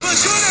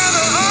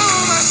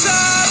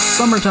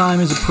Summertime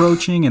is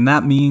approaching, and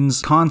that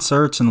means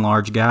concerts and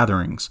large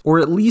gatherings. Or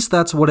at least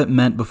that's what it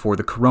meant before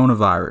the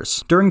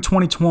coronavirus. During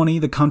 2020,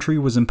 the country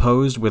was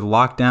imposed with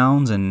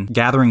lockdowns and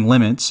gathering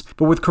limits,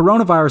 but with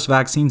coronavirus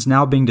vaccines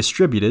now being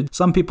distributed,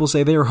 some people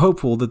say they are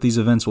hopeful that these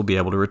events will be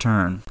able to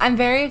return. I'm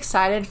very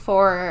excited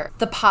for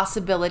the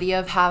possibility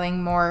of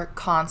having more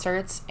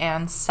concerts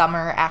and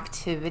summer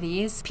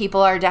activities.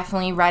 People are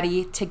definitely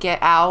ready to get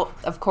out.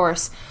 Of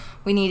course,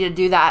 we need to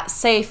do that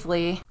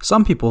safely.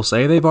 Some people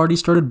say they've already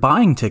started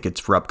buying tickets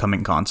for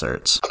upcoming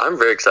concerts. I'm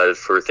very excited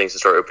for things to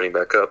start opening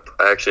back up.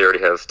 I actually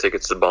already have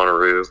tickets to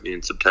Bonnaroo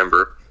in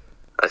September.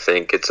 I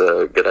think it's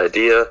a good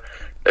idea.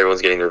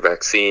 Everyone's getting their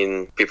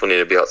vaccine. People need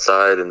to be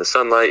outside in the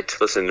sunlight,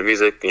 listening to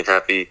music, being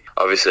happy.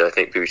 Obviously, I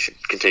think we should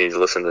continue to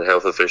listen to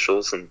health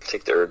officials and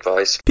take their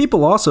advice.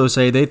 People also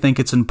say they think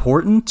it's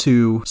important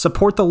to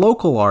support the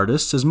local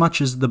artists as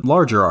much as the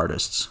larger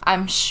artists.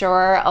 I'm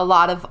sure a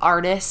lot of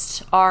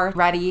artists are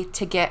ready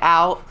to get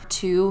out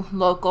to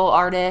local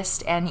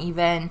artists and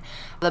even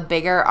the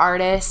bigger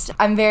artists.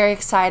 I'm very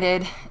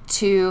excited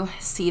to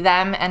see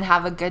them and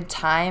have a good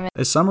time.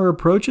 As summer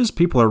approaches,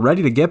 people are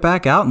ready to get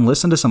back out and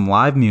listen to some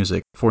live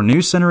music. For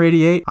Newscenter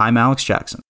 88, I'm Alex Jackson.